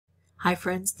Hi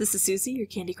friends, this is Suzy, your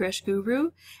Candy Crush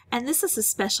guru, and this is a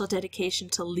special dedication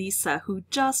to Lisa, who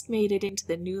just made it into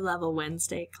the New Level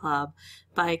Wednesday Club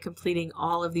by completing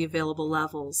all of the available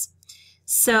levels.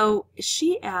 So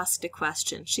she asked a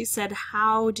question. She said,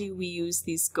 how do we use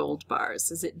these gold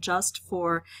bars? Is it just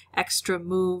for extra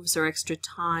moves or extra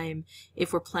time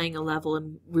if we're playing a level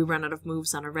and we run out of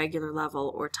moves on a regular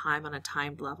level or time on a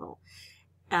timed level?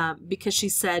 Because she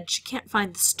said she can't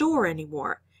find the store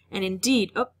anymore. And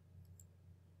indeed,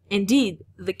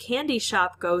 the candy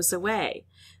shop goes away,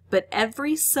 but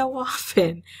every so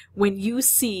often when you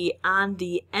see on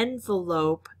the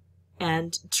envelope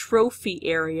and trophy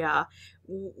area,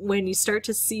 when you start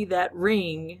to see that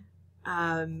ring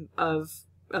of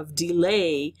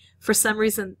delay, for some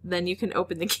reason, then you can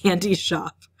open the candy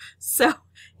shop. So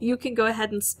you can go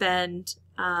ahead and spend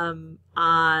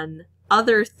on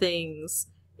other things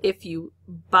if you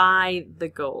buy the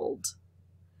gold.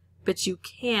 But you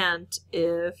can't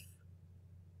if,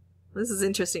 this is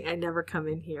interesting, I never come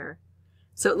in here.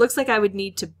 So it looks like I would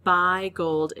need to buy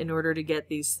gold in order to get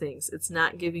these things. It's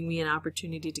not giving me an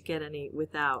opportunity to get any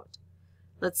without.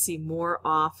 Let's see, more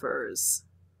offers.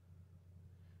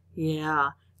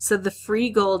 Yeah, so the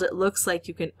free gold, it looks like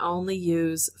you can only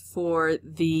use for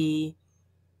the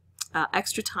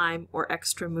extra time or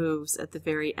extra moves at the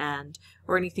very end,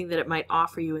 or anything that it might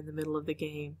offer you in the middle of the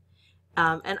game.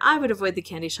 And I would avoid the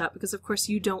candy shop because, of course,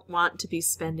 you don't want to be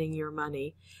spending your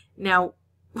money. Now,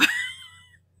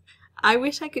 I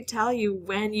wish I could tell you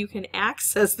when you can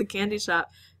access the candy shop,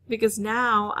 because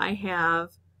now I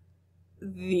have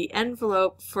the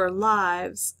envelope for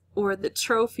lives or the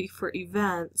trophy for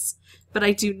events, but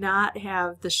I do not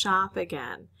have the shop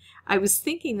again. I was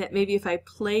thinking that maybe if I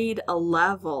played a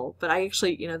level, but I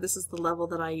actually, this is the level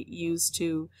that I use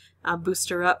to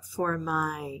booster up for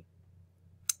my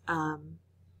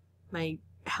my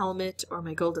helmet or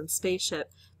my golden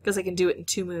spaceship, because I can do it in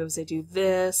 2 moves. I do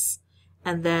this,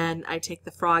 and then I take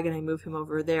the frog and I move him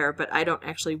over there, but I don't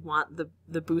actually want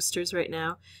the boosters right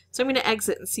now. So I'm going to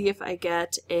exit and see if I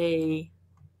get an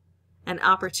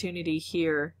opportunity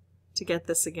here to get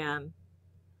this again.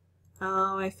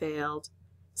 Oh, I failed.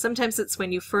 Sometimes it's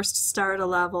when you first start a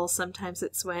level, sometimes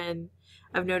it's when,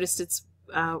 I've noticed it's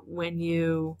when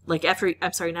you, like after,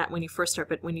 I'm sorry, not when you first start,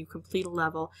 but when you complete a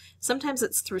level. Sometimes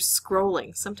it's through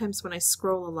scrolling. Sometimes when I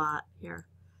scroll a lot, here,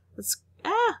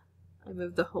 I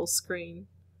moved the whole screen.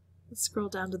 Let's scroll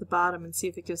down to the bottom and see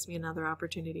if it gives me another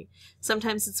opportunity.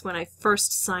 Sometimes it's when I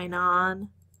first sign on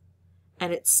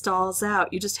and it stalls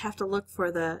out. You just have to look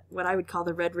for what I would call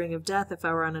the red ring of death if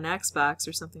I were on an Xbox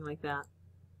or something like that.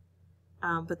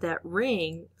 But that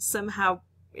ring somehow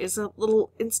is a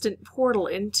little instant portal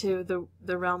into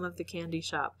the realm of the candy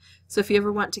shop. So if you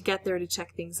ever want to get there to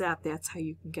check things out, that's how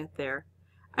you can get there.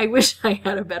 I wish I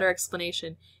had a better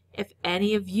explanation. If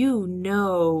any of you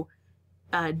know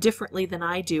differently than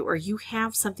I do, or you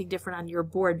have something different on your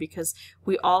board, because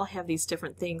we all have these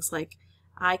different things, like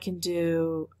I can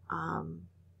do,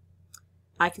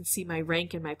 I can see my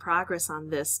rank and my progress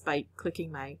on this by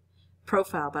clicking my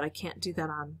profile, but I can't do that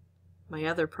on my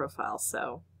other profile.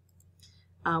 So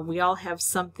we all have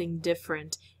something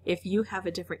different. If you have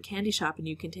a different candy shop and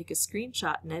you can take a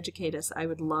screenshot and educate us, I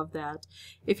would love that.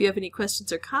 If you have any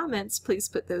questions or comments, please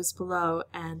put those below.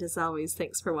 And as always,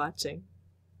 thanks for watching.